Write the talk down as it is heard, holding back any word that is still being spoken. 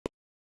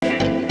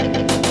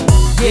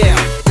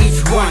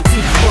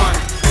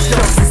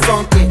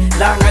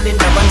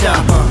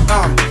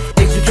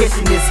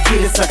Education is key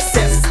to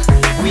success.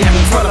 We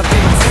haven't taught up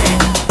anything.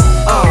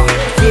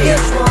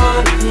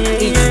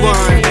 Each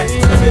one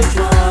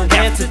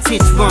have to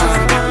teach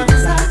one.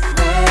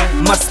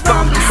 Must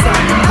bomb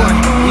beside the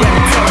point. We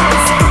haven't taught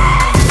us.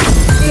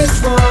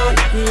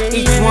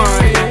 Each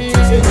one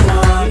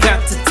got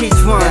to teach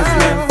one.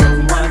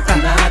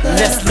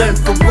 Let's learn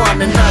from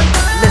one another.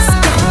 Let's go.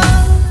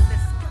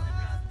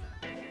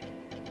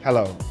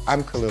 Hello,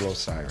 I'm Khalil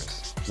Osiris.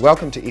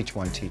 Welcome to Each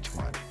One Teach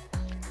One.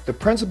 The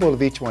principle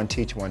of Each One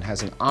Teach One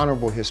has an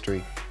honorable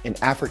history in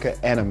Africa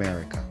and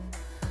America.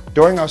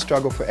 During our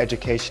struggle for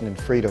education and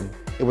freedom,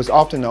 it was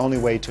often the only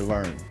way to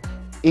learn,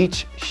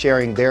 each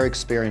sharing their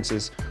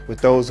experiences with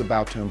those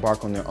about to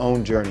embark on their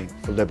own journey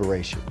for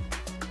liberation.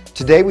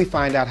 Today we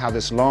find out how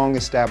this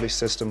long-established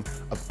system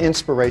of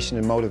inspiration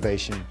and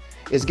motivation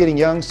is getting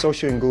young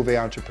social Nguve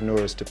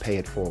entrepreneurs to pay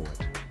it forward.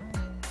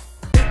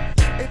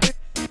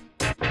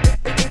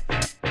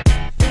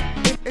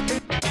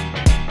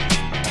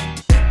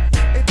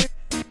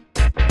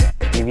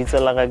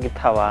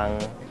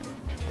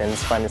 Then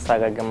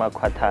Spanisaga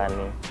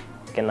Gemakwatani,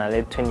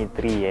 Kenale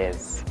 23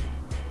 years.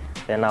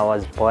 Then I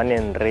was born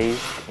and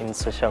raised in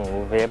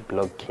Soshanguve,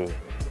 Block K.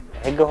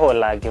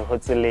 Egohola,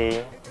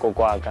 Gehotele,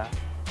 Kokwaga,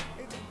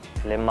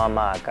 Le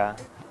Mamaka,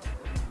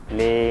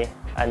 Le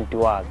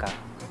Antuaka,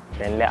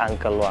 then Le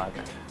Uncle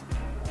Waka.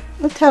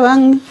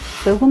 Utabang,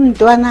 the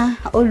Humdwana,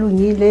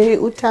 Olunile,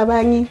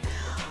 Utabangi,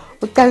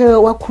 Utale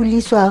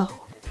Wakuliswa,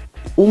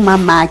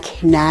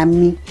 Umamake,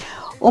 Nami,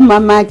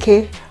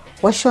 Umamake,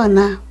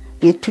 Washona.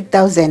 In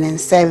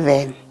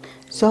 2007.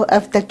 So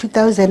after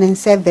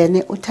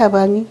 2007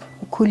 Utabangi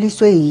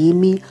ukhuliswe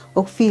yimi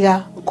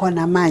okufika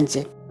khona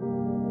manje.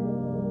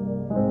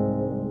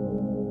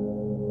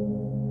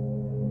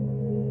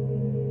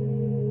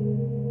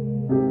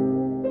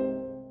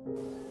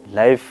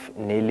 Life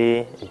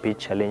nearly a bit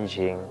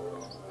challenging,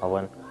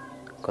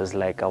 because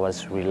like I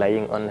was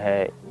relying on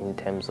her in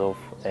terms of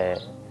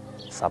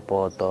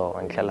support or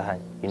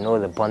you know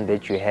the bond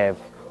that you have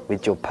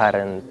with your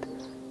parent.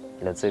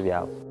 Let's say we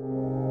are.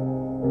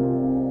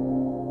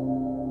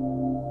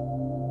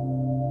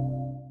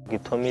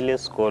 Gitomile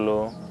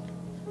skolo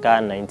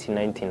ka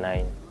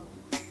 1999.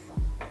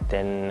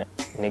 Then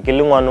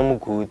nekilungwana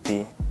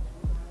muguti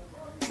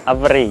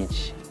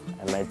average,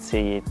 I might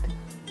say it,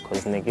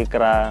 because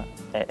nekikra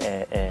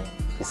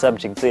the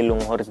subject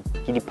elung hore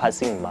ki di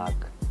passing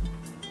mark.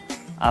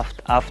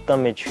 After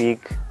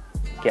matric,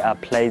 I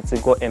applied to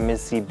go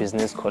MSc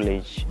Business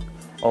College,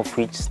 of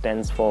which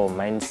stands for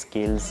Mind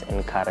Skills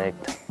and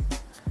Character.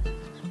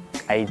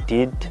 I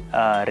did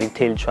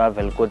retail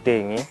travel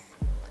Kotengi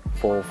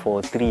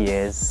for 3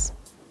 years,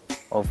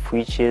 of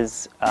which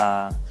is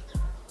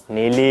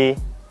nearly,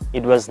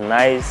 it was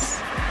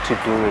nice to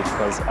do it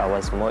because I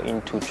was more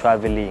into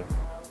traveling.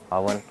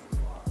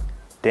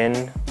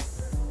 Then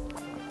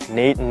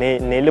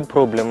nearly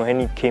problem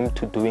when it came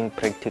to doing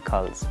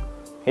practicals.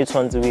 It's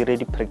on to be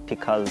ready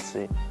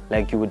practicals.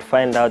 Like you would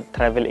find out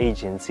travel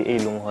agency,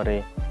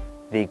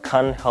 they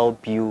can't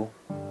help you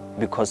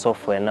because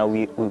of when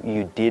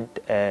you did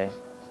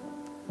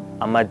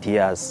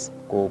Amadias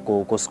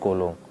go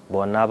skolo.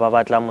 Bona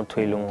babatla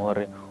motho eleng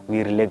hore o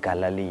irile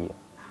galaleo,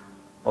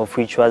 of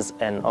which was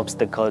an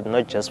obstacle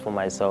not just for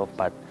myself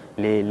but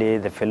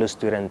the fellow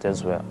students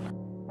as well.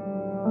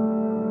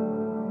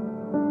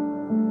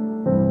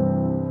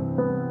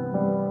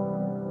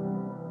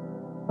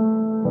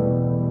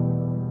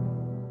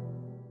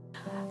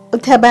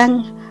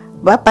 Utabang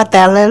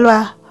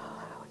bapatalelwa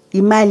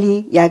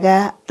imali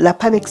yaga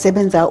lapha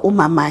bekusebenza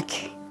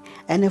umamake.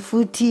 And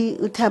futhi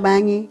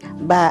Utabangi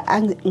ba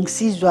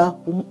angisizwa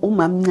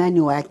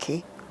umamncane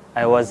wakhe.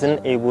 I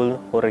wasn't able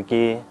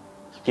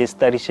to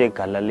study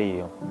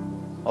galaleo,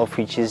 of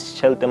which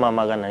is chelte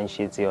mama ga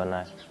nanshitse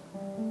yona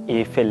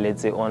e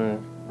felletse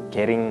on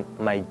getting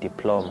my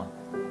diploma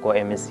go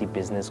MSc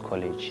Business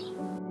College.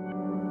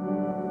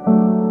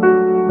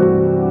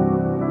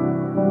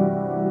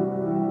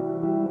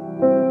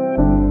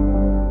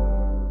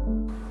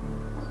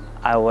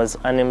 I was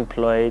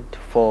unemployed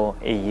for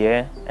a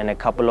year and a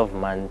couple of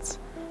months.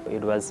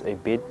 It was a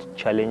bit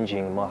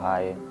challenging,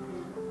 Mohai,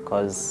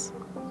 because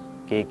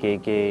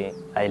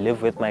I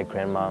live with my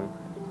grandmom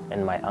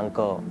and my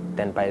uncle.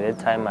 Then by that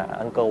time, my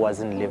uncle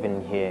wasn't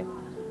living here.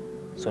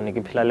 So then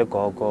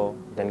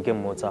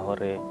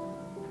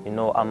you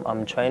know,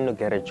 I'm trying to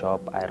get a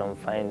job. I don't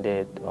find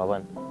it.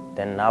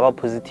 Then now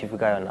positive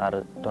guy,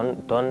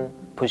 don't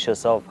push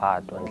yourself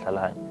hard.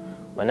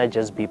 When I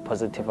just be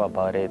positive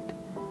about it,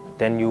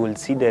 then you will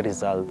see the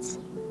results.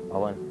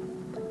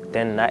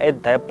 Then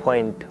at that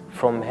point,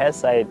 from her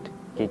side,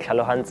 but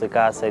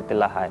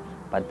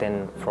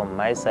then from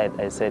my side,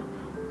 I said,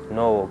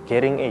 no,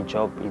 getting a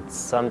job, it's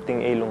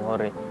something,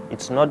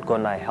 it's not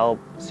gonna help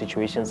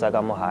situations like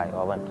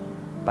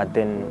but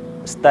then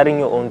starting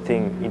your own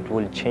thing, it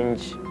will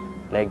change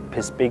like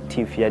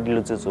perspective,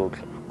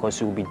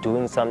 because you'll be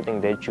doing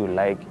something that you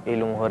like.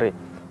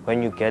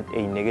 When you get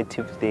a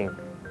negative thing,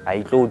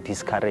 I go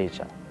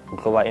discourage,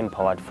 go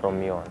empowered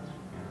from you on.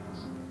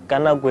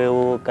 kana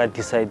kweo ka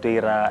decide to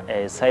ira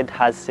a side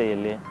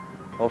hustle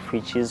of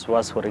which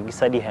was for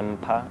rekisa di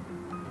hamper.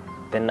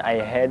 Then I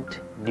had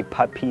the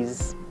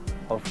puppies,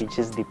 of which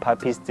is the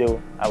puppies still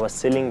I was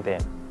selling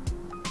them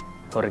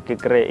for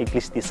at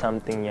least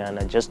something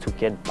yana, just to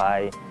get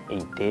by a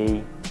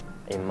day,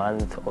 a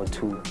month or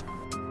two.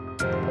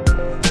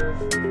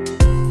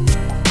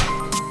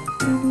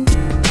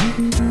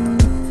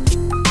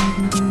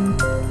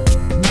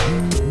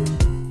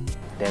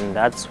 Then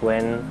that's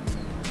when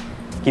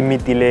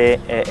kimitile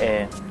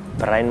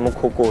Brian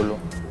Mukokolo,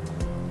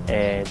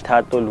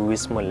 Tato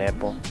Luis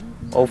Molepo,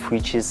 of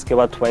which is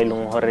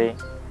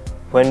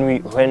when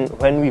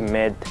we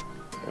met,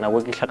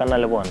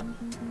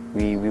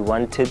 we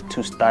wanted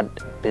to start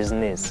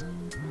business.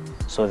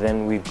 So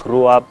then we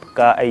grew up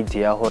ka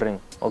idea horing,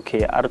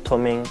 okay,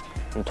 artoming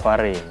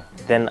ntwareng.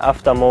 Then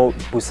after mo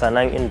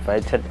Busanang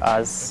invited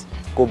us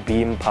go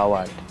be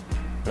empowered.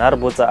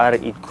 Narbota are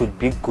it could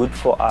be good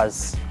for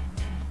us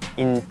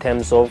in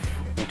terms of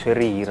it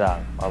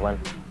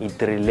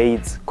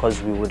relates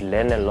because we would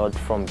learn a lot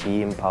from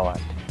being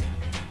empowered.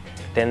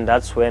 Then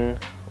that's when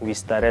we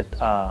started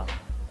a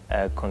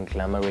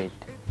conglomerate.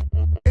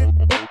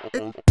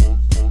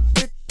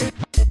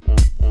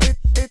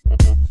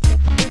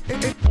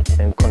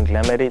 Then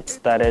conglomerate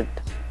started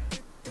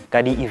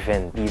the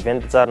event. The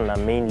events are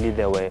mainly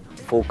they were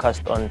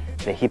focused on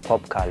the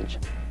hip-hop culture.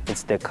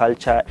 It's the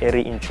culture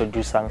eri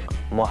introducing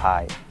more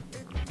high.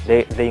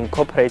 They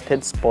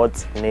incorporated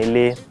sports,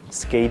 namely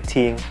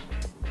skating,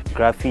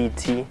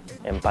 graffiti,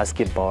 and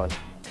basketball.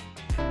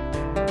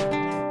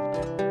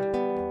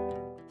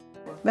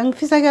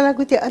 Bangifisakala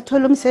ukuthi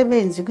athola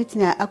umsebenzi ukuthi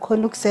na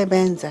akhona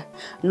ukusebenza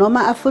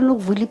noma afuna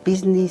ukuvula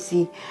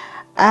ibhizinisi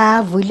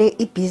avule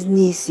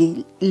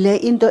ibhizinisi le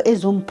into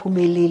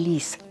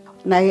ezomphumelelisa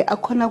naye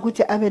akhona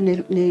ukuthi abe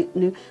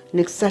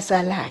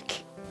nekusasa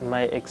lakhe.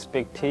 My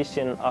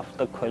expectation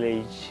after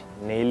college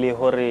nearly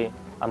hore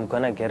I'm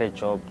gonna get a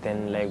job,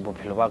 then like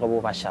bophelo ba ka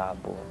bo ba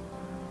shapo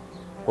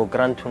go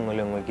grant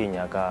ngolengwe ke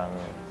nyaka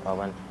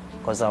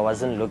because I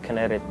wasn't looking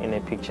at it in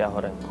a picture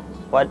hore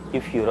what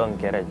if you don't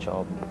get a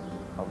job.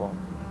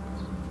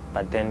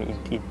 But then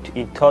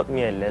it taught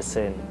me a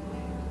lesson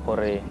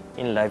hore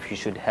in life you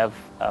should have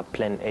a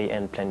plan A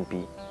and plan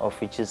B, of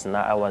which is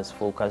now I was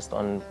focused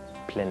on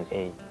plan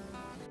A.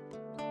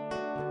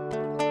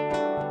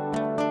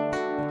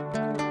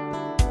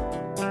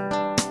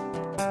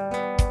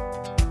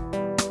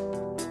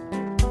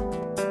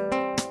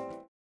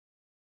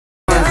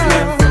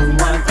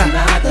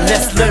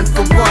 Let's learn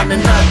from one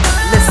another.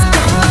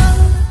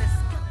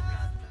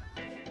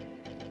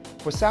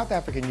 For South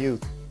African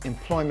youth,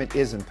 employment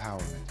is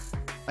empowerment.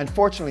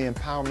 Unfortunately,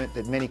 empowerment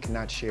that many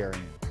cannot share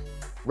in.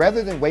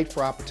 Rather than wait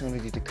for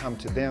opportunity to come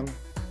to them,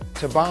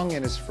 Tabang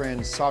and his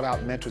friends sought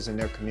out mentors in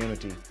their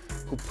community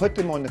who put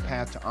them on the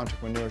path to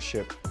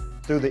entrepreneurship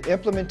through the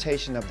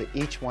implementation of the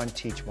Each One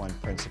Teach One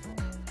principle,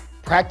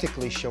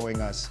 practically showing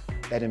us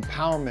that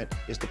empowerment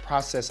is the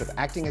process of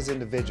acting as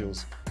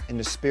individuals in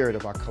the spirit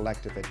of our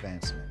collective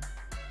advancement.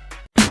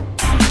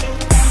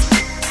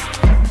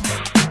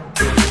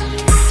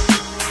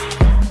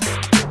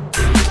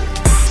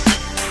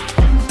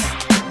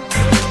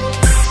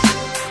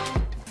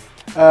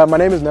 My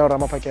name is Neo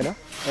Ramapakela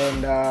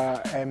and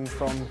I'm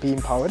from Be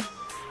Empowered.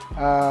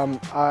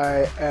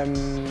 I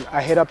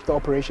head up the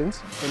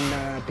operations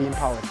in Be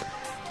Empowered.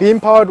 Be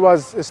Empowered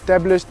was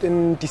established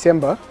in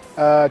December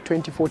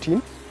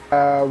 2014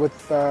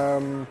 with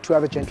two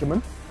other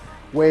gentlemen,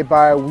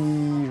 whereby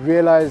we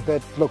realized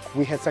that, look,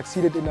 we had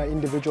succeeded in our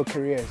individual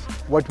careers.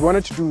 What we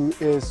wanted to do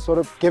is sort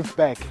of give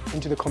back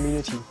into the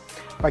community,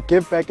 but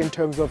give back in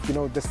terms of, you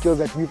know, the skills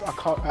that we've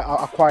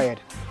acquired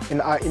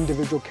in our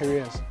individual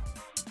careers.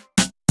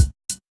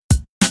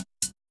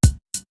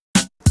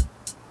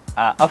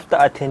 After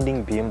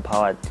attending Be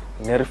Empowered,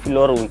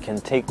 we can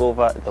take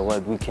over the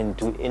world. We can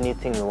do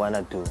anything we want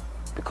to do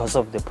because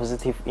of the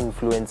positive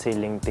influence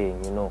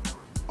LinkedIn, you know.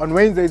 On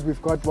Wednesdays,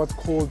 we've got what's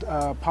called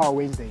Power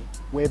Wednesday,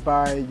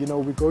 whereby, you know,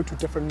 we go to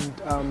different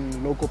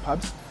local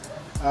pubs,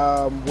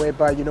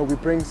 whereby, you know, we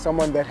bring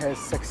someone that has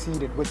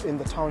succeeded within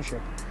the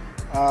township,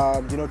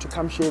 you know, to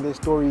come share their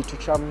story, to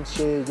come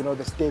share, you know,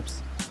 the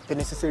steps, the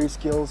necessary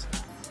skills,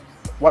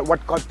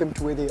 what got them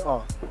to where they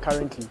are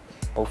currently.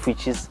 Of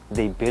which is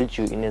they build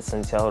you in a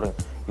sense you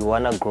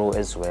want to grow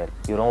as well.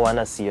 You don't want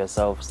to see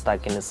yourself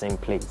stuck in the same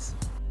place.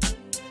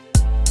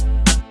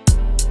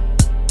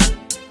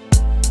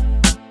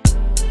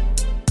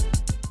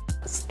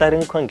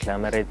 Starting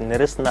conglomerate,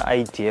 there is no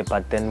idea,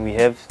 but then we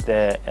have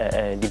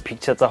the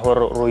pictures of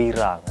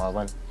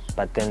Roirang.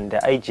 But then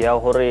the idea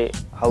of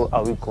how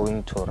are we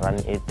going to run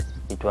it,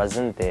 it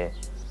wasn't there.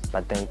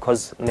 But then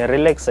because we're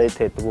really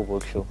excited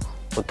to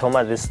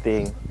Thoma this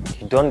thing,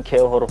 you don't care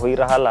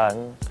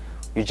how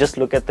you just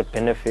look at the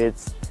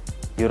benefits.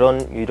 You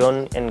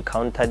don't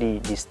encounter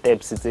the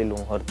steps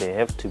they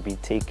have to be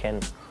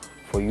taken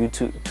for you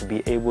to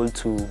be able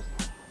to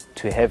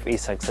have a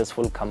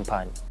successful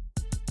company.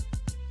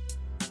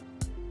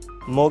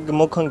 Mo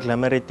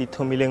conglomerate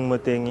thomileng mo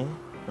teng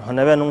And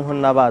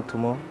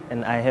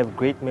I have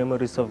great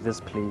memories of this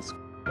place.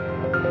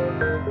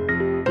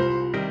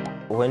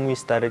 When we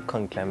started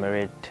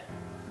Conglomerate,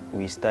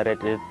 we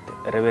started it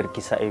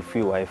a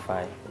free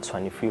Wi-Fi, it's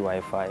free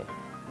Wi-Fi.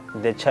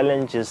 The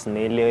challenge is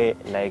nearly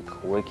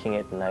like working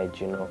at night,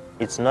 you know.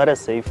 It's not a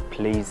safe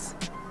place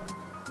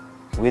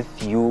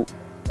with you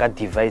got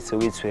device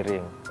which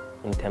wearing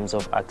in terms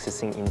of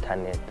accessing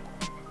internet.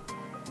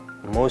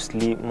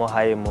 Mostly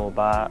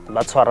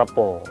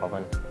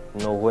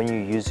you know, when you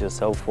use your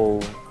cell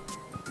phone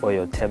or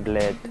your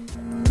tablet.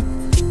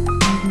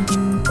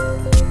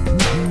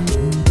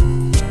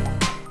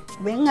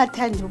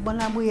 Bengingathandi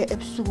ubona abuye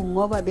ebusuku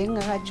ngoba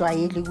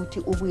bengingakajwayeli ukuthi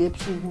ubuye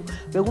ebusuku.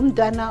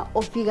 Bekumntwana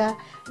ofika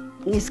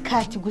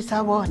ngesikhathi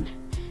kusabona.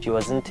 She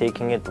wasn't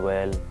taking it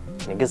well.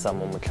 But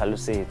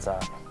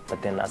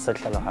then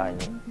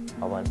asahlalohanyi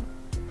abona.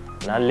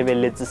 Na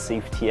lebeletse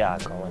safety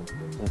yakhe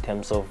in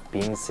terms of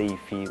being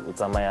safe,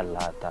 utsamaya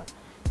lata.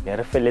 Le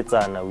re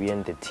feletsana we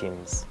and the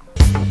teams.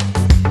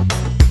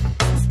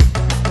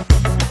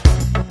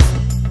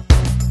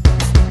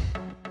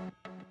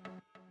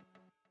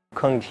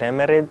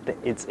 Conglomerate,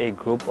 it's a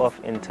group of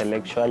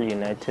intellectuals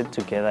united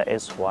together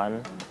as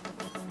one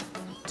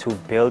to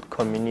build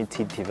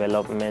community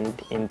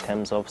development in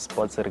terms of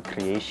sports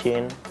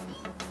recreation,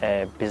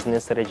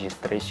 business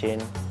registration,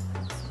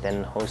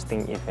 then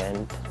hosting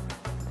event,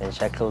 then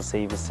shackle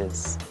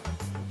services.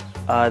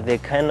 The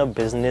kind of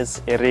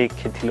business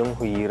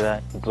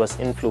it was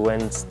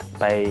influenced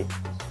by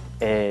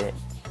the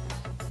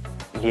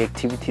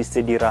activities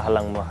that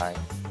dirahalang mohai.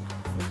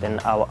 Then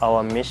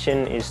our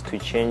mission is to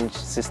change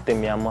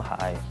system ya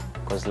mohai,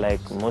 because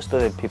like most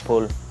of the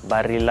people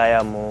rely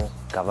on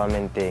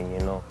government thing, you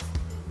know.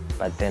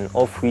 But then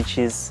of which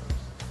is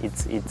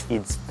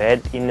it's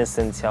bad in a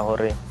sense ya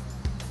hore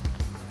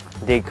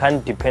they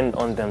can't depend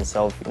on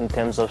themselves in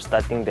terms of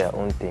starting their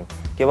own thing.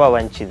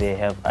 They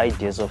have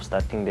ideas of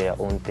starting their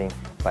own thing,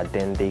 but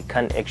then they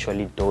can't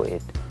actually do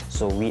it.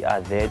 So we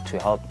are there to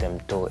help them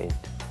do it.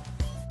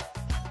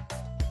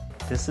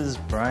 This is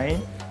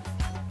Brian,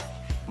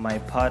 my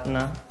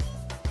partner.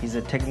 He's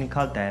a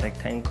technical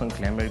director in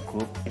Conglomerate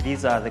Group.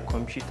 These are the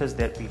computers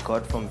that we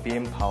got from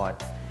Being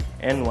Powered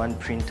and one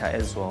printer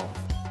as well.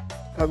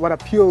 What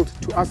appealed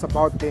to us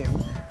about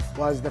them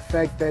was the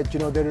fact that, you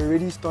know, they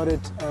already started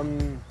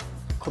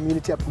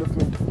community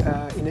upliftment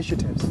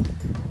initiatives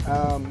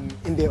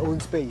in their own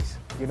space.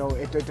 You know,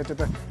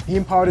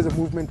 Being Powered is a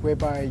movement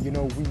whereby, you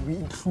know, we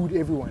include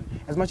everyone.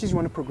 As much as you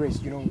want to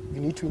progress, you know,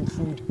 you need to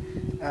include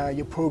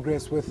your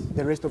progress with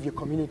the rest of your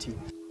community.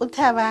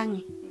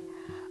 Utabangi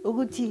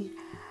ukuthi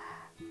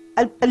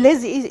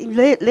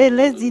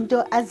lezi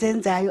zinto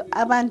azenzayo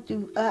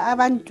abantu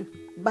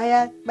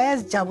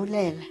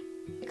bayazijabulela.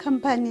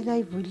 Ikhampani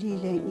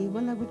layivulile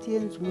ngibona ukuthi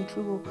yenza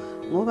umehluko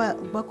ngoba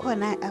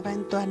bakhona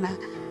abantwana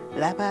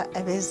laba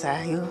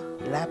abezayo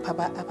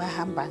lapha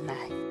abahamba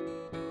nayo.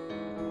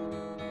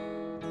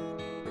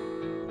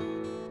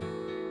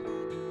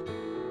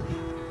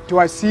 Do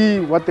I see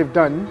what they've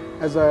done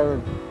as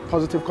a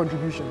positive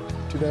contribution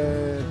to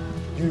the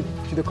youth,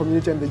 to the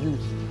community and the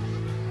youth?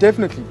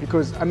 Definitely,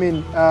 because I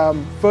mean,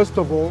 first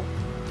of all,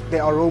 they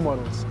are role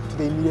models to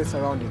the immediate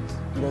surroundings.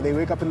 You know, they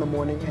wake up in the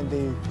morning and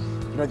they're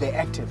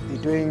active.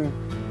 They're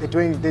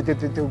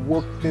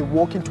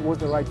walking towards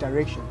the right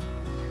direction.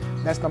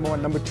 That's number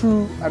one. Number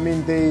two, I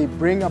mean, they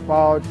bring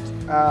about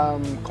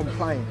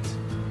compliance.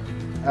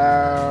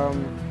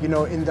 You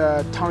know, in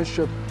the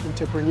township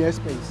entrepreneur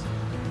space,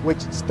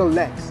 which still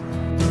lacks.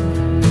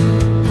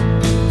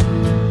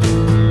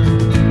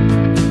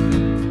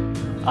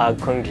 Our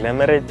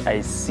Conglomerate,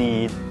 I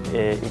see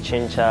it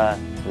change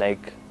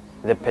like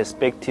the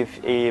perspective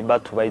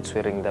about the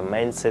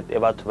mindset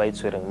about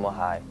more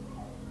high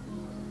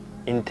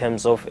in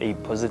terms of a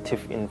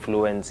positive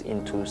influence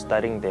into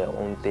starting their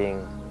own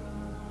thing.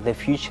 The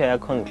future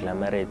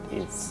Conglomerate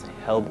is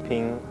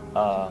helping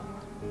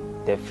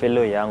the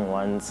fellow young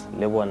ones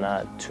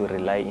to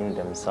rely in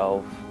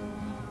themselves,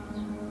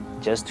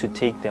 just to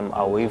take them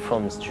away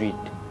from street,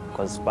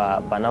 because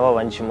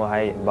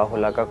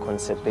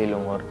concept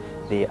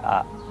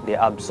they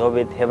absorb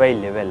it heavy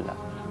level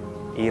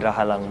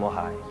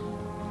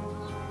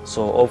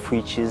so of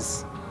which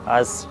is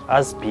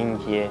us being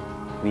here,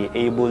 we're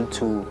able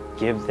to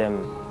give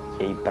them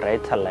a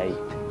brighter light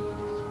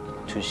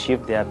to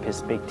shift their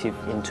perspective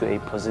into a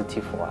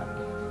positive one.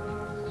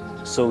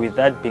 So with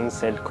that being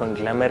said,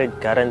 Conglomerate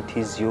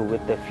guarantees you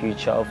with the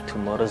future of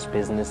tomorrow's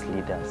business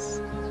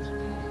leaders.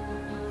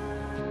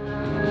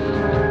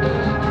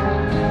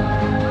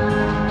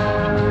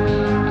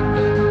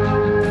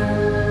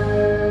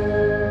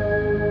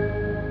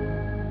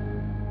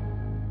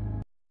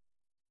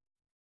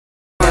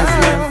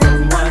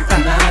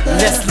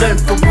 Let's learn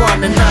from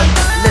one another.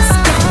 Let's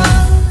go.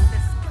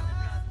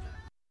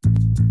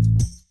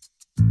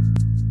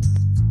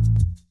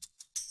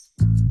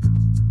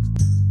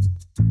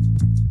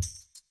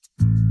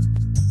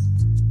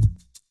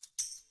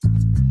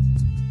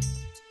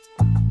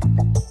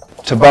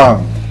 Tabang,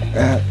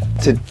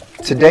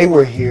 today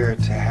we're here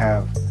to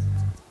have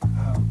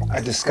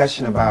a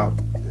discussion about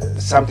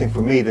something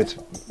for me that's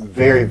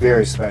very,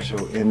 very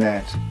special in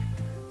that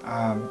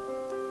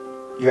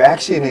you're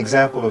actually an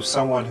example of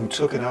someone who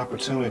took an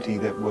opportunity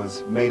that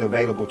was made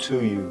available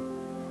to you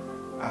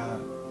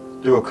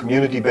through a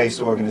community-based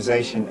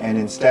organization, and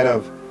instead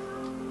of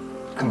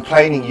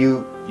complaining,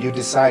 you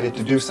decided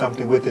to do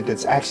something with it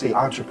that's actually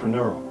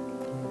entrepreneurial.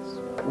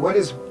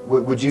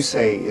 What would you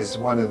say is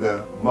one of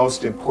the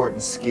most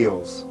important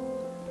skills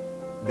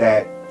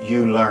that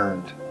you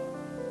learned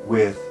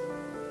with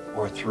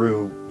or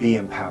through Be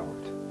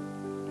Empowered?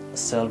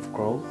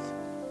 Self-growth,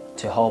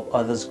 to help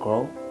others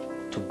grow,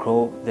 to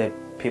grow the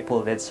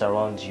people that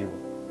surround you.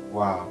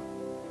 Wow.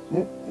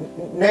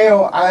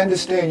 Nao, I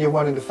understand you're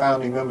one of the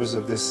founding members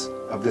of this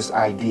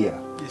idea.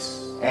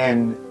 Yes.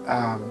 And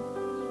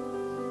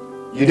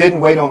you didn't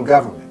wait on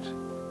government.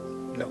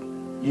 No.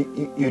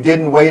 You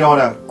didn't wait on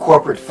a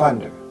corporate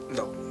funder.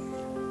 No.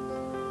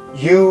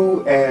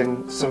 You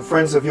and some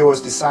friends of yours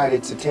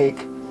decided to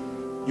take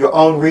your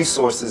own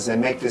resources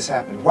and make this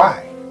happen.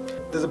 Why?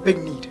 There's a big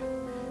need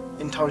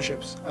in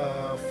townships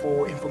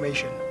for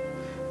information.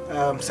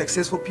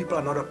 Successful people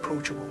are not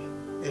approachable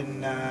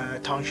in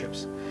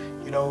townships.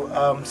 You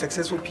know,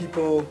 successful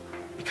people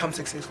become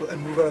successful and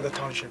move out of the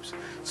townships.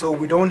 So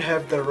we don't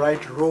have the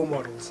right role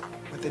models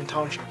within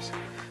townships.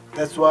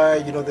 That's why,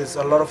 you know, there's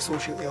a lot of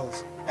social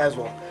ills as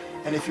well.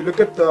 And if you look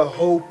at the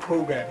whole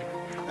program,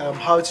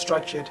 how it's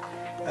structured,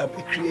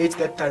 it creates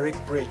that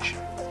direct bridge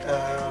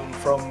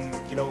from,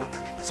 you know,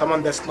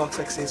 someone that's not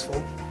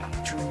successful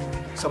to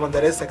someone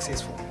that is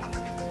successful.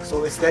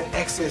 So it's that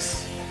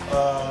access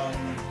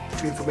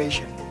to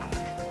information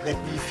that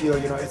we feel,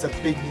 you know, it's a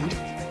big need,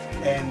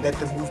 and that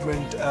the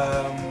movement,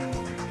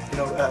 you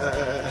know,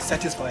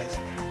 satisfies.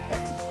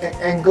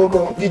 And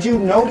Gogo, did you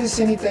notice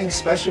anything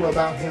special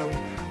about him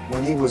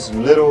when he was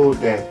little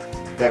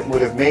that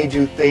would have made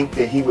you think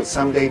that he would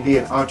someday be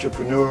an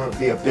entrepreneur,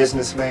 be a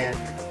businessman?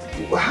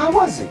 How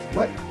was it?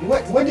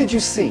 What did you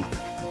see?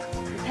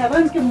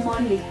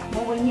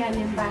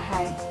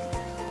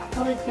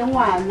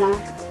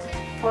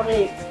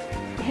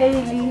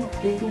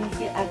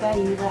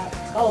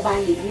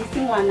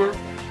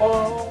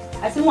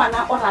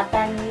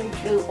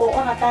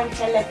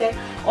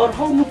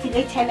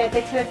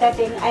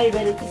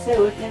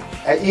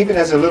 Even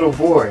as a little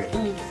boy,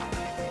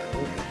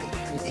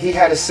 he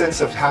had a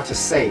sense of how to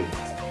save.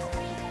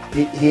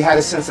 He had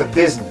a sense of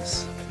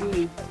business.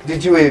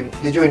 Did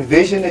you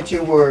envision that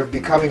you were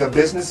becoming a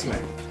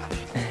businessman?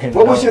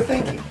 What was your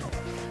thinking?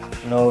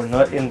 No,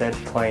 not in that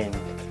point.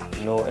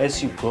 You know,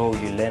 as you grow,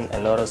 you learn a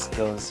lot of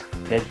skills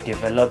that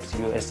develops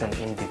you as an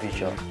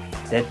individual.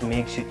 That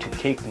makes you to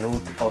take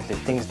note of the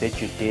things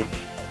that you did,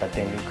 but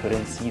then you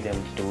couldn't see them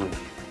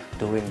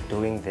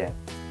doing them.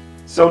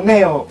 So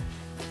Nao,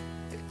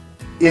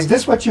 is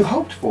this what you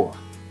hoped for?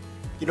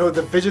 You know,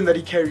 the vision that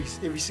he carries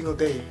every single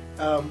day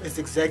is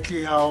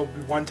exactly how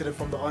we wanted it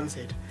from the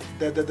onset.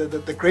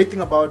 The great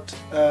thing about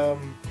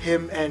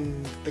him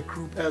and the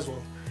group as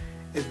well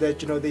is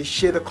that, you know, they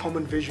share the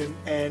common vision,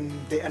 and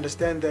they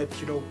understand that,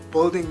 you know,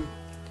 building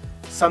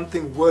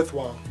something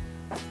worthwhile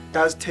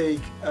does take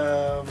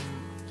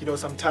you know,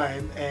 some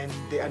time, and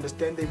they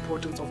understand the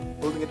importance of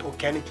building it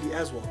organically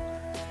as well.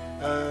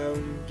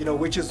 You know,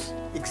 which is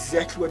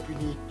exactly what we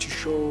need to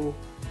show,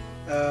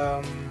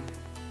 to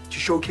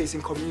showcase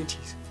in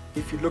communities.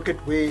 If you look at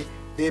where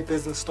their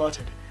business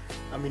started,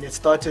 I mean, it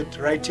started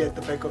right here at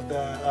the back of the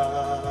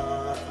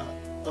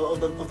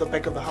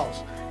back of the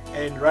house,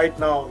 and right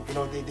now, you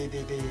know,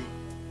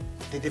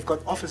 they've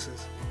got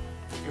offices,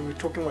 and we're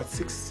talking what,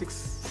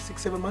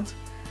 7 months?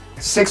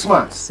 6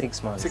 months.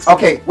 6 months.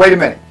 Okay, wait a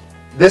minute.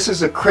 This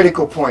is a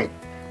critical point,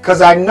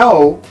 because I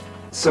know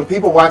some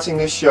people watching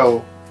this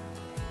show,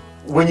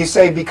 when you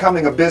say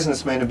becoming a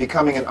businessman and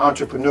becoming an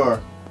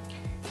entrepreneur,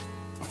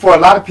 for a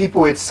lot of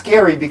people it's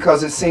scary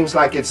because it seems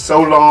like it's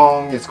so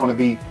long, it's going to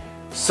be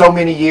so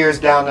many years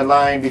down the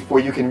line before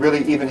you can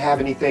really even have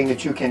anything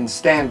that you can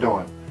stand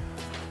on.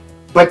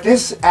 But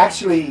this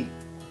actually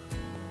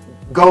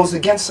goes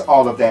against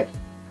all of that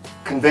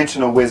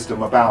conventional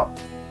wisdom about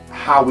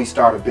how we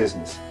start a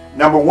business.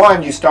 Number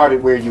one, you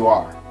started where you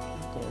are.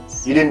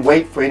 Yes. You didn't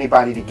wait for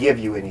anybody to give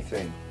you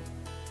anything.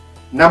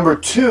 Number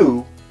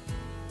two,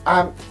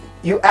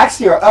 you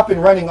actually are up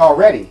and running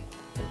already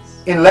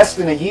in less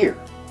than a year.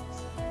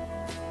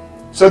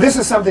 So this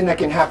is something that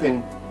can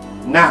happen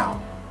now.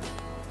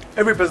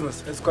 Every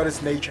business has got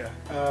its nature.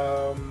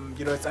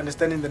 You know, it's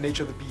understanding the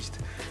nature of the beast.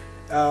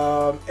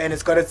 And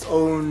it's got its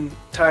own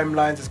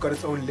timelines, it's got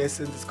its own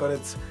lessons, it's got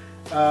its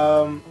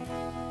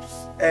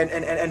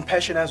and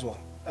passion as well.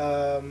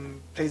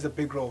 Plays a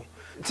big role.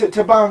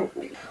 Tabang,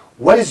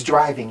 what is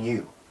driving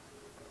you?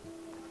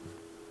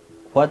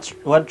 What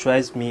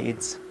drives me,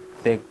 it's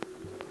the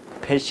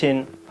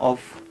passion of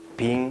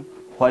being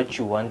what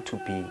you want to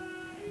be,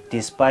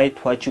 despite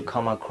what you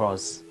come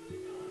across.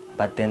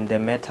 But then the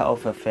matter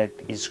of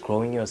fact is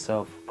growing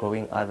yourself,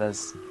 growing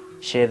others,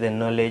 share the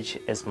knowledge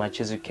as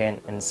much as you can,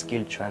 and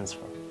skill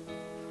transfer.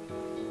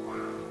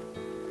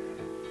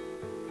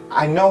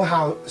 I know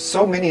how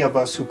so many of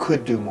us who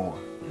could do more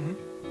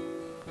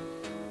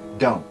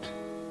don't.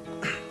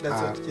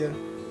 That's it, yeah.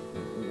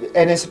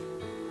 And it's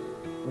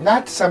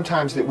not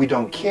sometimes that we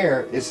don't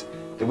care, it's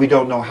that we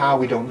don't know how,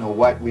 we don't know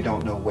what, we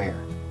don't know where.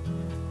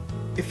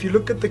 If you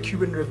look at the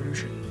Cuban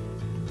Revolution,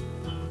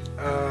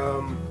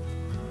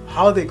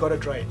 how they got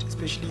it right,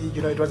 especially,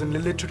 you know, it was an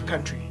illiterate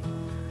country.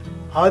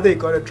 How they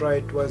got it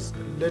right was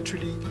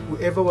literally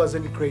whoever was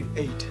in grade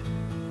 8,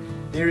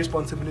 their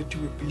responsibility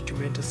would be to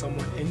mentor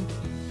someone in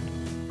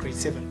grade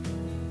 7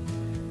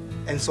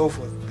 and so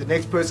forth. The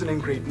next person in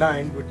grade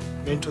 9 would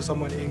mentor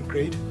someone in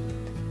grade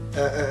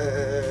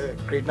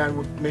 9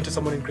 would mentor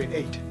someone in grade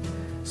 8.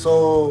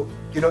 So,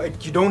 you know,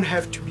 you don't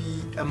have to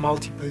be a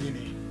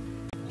multi-billionaire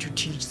to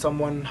teach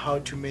someone how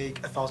to make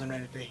 1,000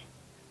 Rand a day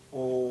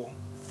or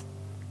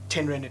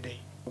 10 Rand a day.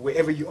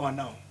 Wherever you are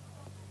now,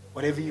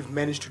 whatever you've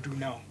managed to do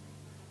now,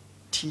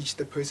 teach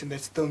the person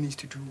that still needs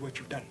to do what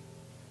you've done.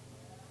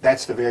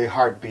 That's the very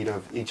heartbeat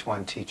of Each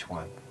One Teach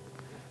One.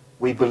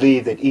 We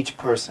believe that each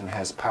person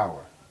has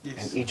power,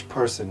 Yes. and each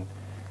person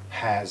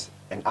has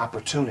an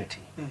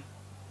opportunity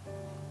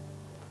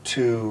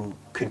to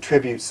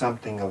contribute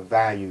something of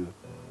value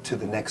to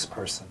the next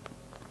person.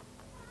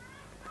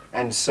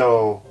 And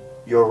so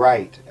you're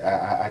right,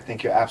 I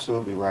think you're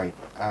absolutely right,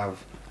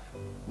 of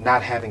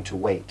not having to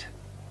wait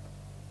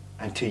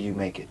until you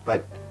make it.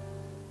 But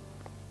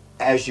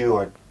as you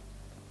are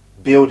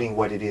building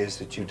what it is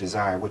that you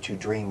desire, what you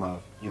dream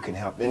of, you can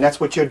help. And that's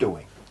what you're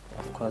doing.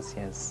 Of course,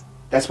 yes.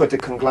 That's what the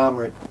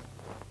conglomerate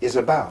is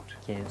about.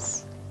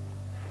 Yes.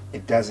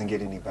 It doesn't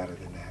get any better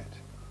than that.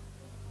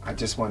 I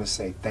just want to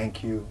say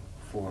thank you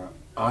for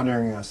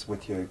honoring us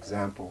with your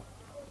example.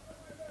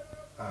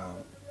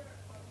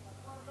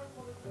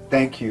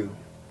 Thank you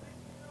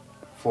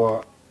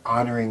for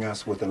honoring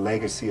us with a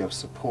legacy of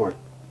support,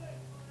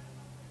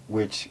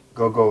 which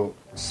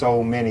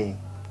so many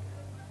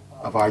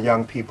of our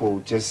young people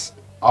just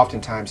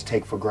oftentimes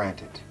take for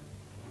granted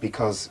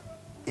because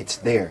it's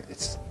there,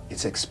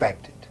 it's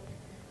expected.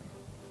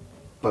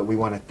 But we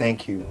want to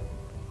thank you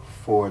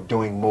for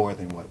doing more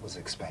than what was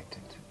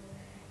expected.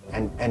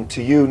 And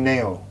to you,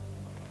 Neil,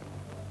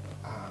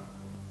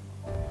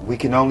 we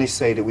can only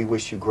say that we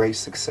wish you great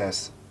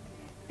success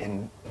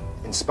in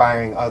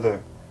inspiring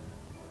other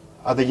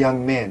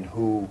young men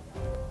who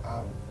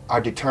are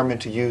determined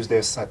to use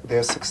their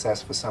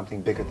success for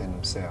something bigger than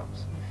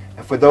themselves.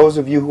 And for those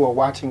of you who are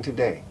watching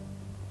today,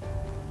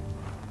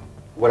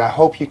 what I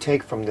hope you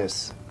take from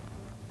this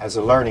as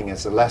a learning,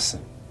 as a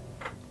lesson,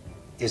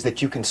 is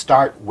that you can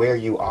start where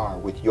you are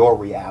with your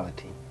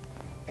reality,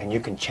 and you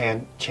can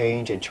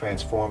change and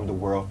transform the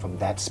world from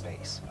that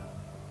space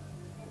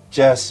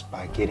just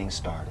by getting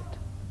started.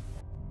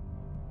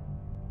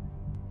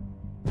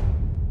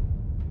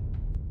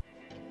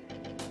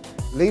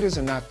 Leaders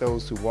are not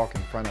those who walk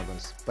in front of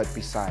us, but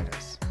beside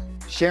us,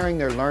 sharing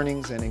their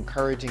learnings and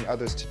encouraging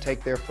others to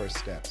take their first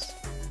steps.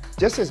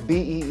 Just as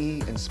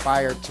BEE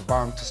inspired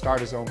Tabang to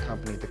start his own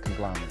company, The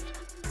Conglomerate.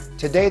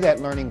 Today that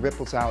learning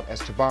ripples out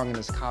as Tabang and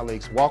his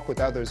colleagues walk with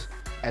others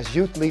as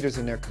youth leaders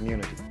in their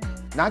community,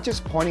 not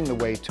just pointing the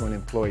way to an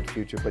employed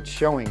future, but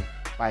showing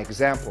by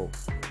example.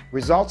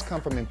 Results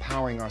come from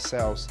empowering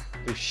ourselves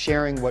through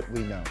sharing what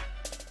we know.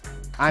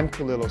 I'm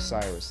Khalil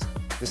Osiris.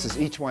 This is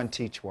Each One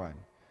Teach One.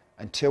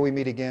 Until we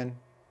meet again,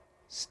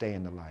 stay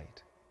in the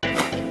light.